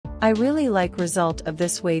I really like result of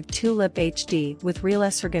this Wav2lip-HD with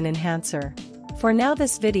Real-ESRGAN enhancer. For now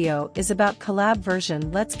this video is about Collab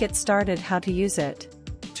version. Let's get started how to use it.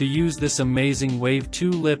 To use this amazing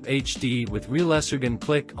Wav2lip-HD with Real-ESRGAN,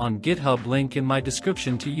 click on GitHub link in my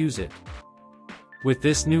description to use it. With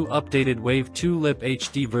this new updated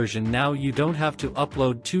Wav2lip-HD version, now you don't have to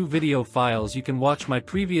upload 2 video files. You can watch my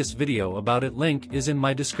previous video about it, link is in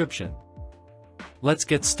my description. Let's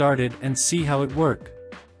get started and see how it works.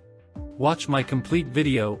 Watch my complete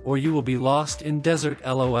video or you will be lost in desert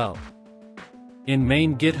lol. In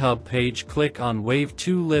main GitHub page, click on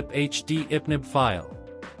Wav2lip-HD ffmpeg file.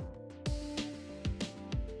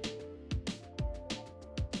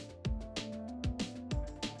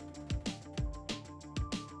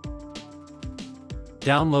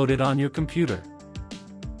 Download it on your computer.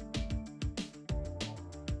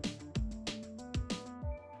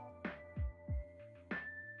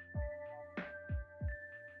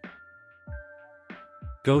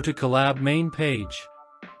 Go to Collab main page.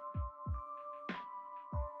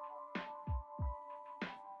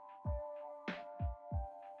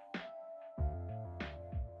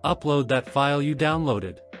 Upload that file you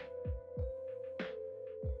downloaded.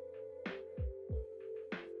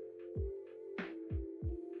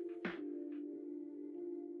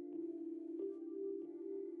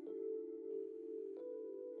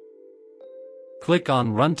 Click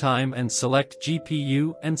on Runtime and select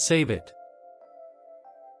GPU and save it.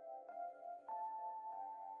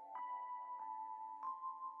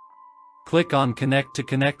 Click on Connect to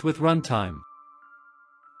connect with Runtime.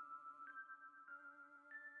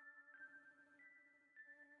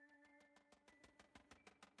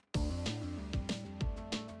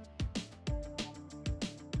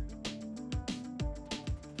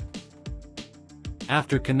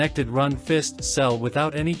 After connected, run fist cell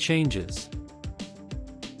without any changes.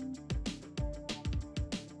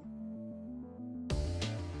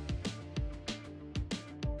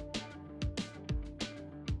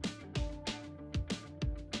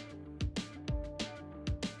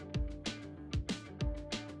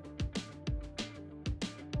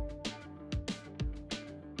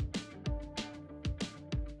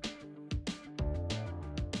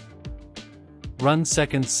 Run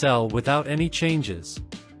second cell without any changes.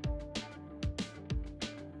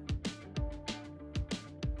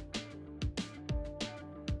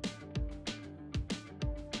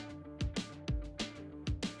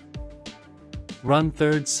 Run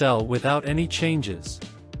third cell without any changes.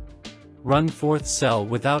 Run fourth cell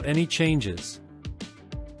without any changes.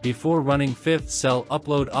 Before running fifth cell,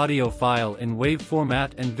 upload audio file in WAV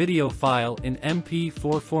format and video file in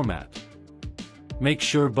MP4 format. Make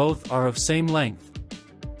sure both are of same length.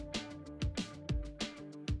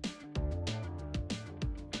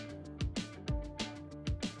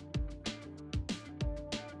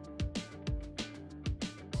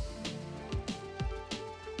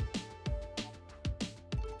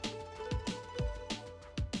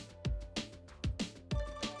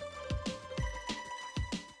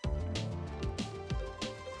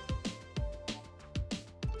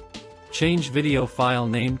 Change video file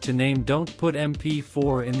name to name, don't put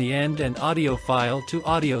MP4 in the end, and audio file to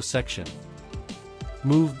audio section.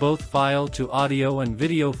 Move both file to audio and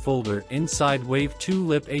video folder inside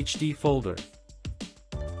Wav2lip-HD folder.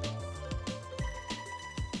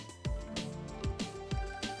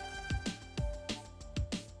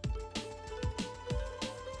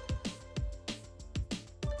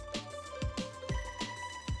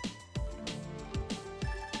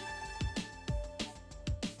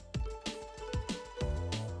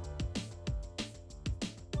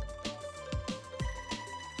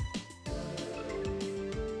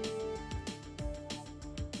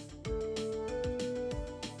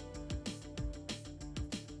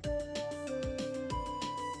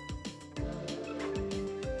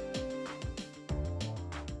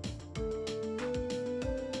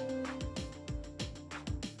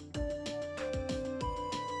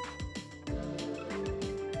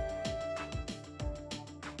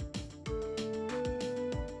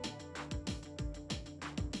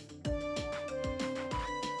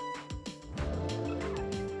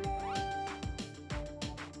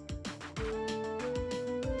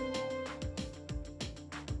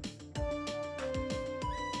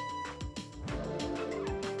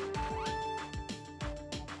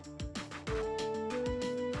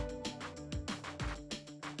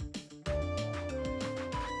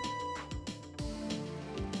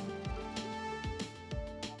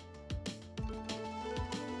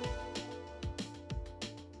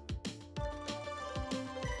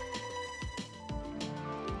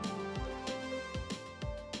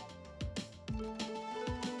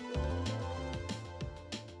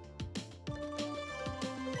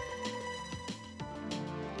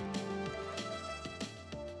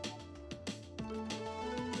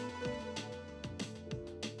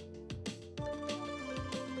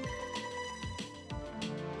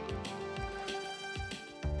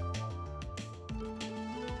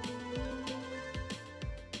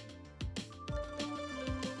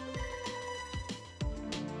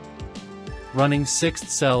 Running 6th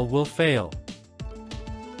cell will fail.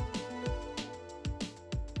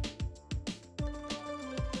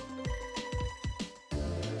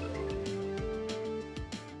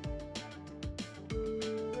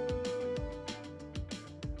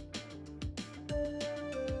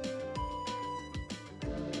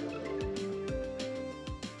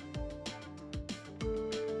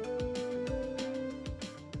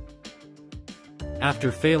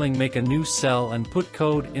 After failing, make a new cell and put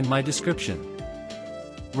code in my description.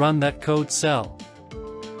 Run that code cell.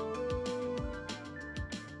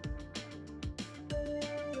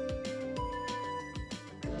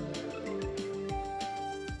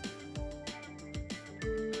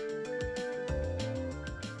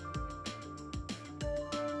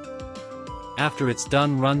 After it's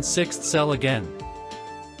done, run 6th cell again.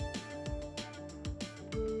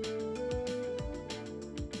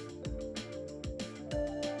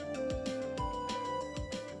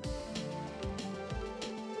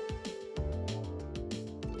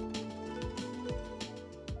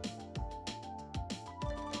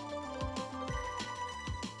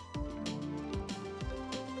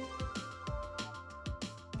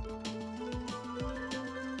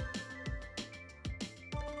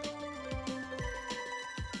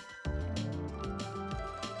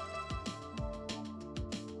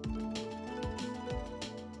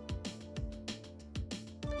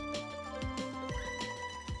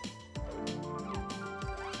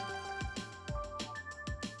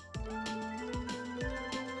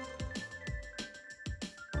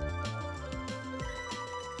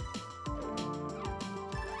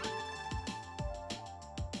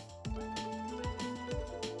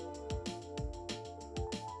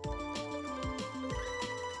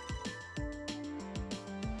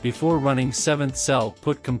 Before running 7th cell,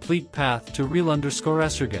 put complete path to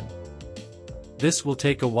Real-ESRGAN. This will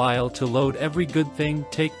take a while to load. Every good thing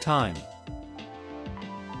take time.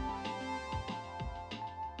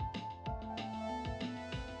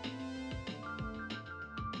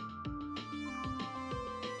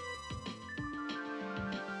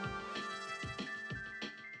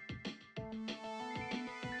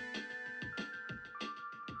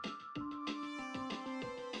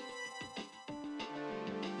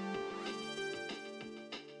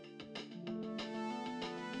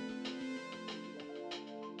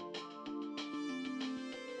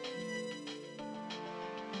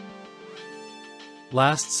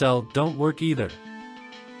 Last cell don't work either.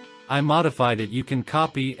 I modified it. You can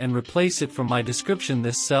copy and replace it from my description.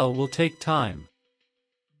 This cell will take time.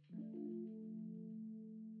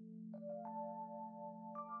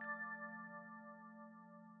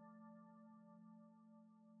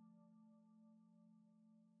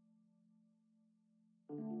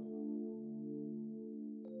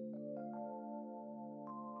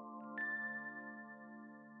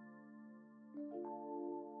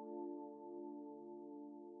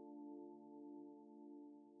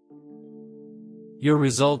 Your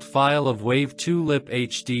result file of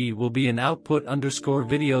Wav2lip-HD will be an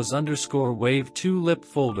output_videos_Wav2lip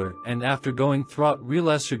folder, and after going through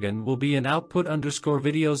Real-ESRGAN will be an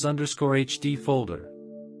output_videos_HD folder.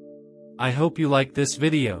 I hope you like this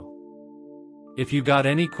video. If you got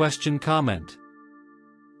any question, comment.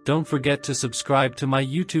 Don't forget to subscribe to my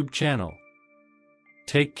YouTube channel.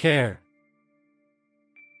 Take care.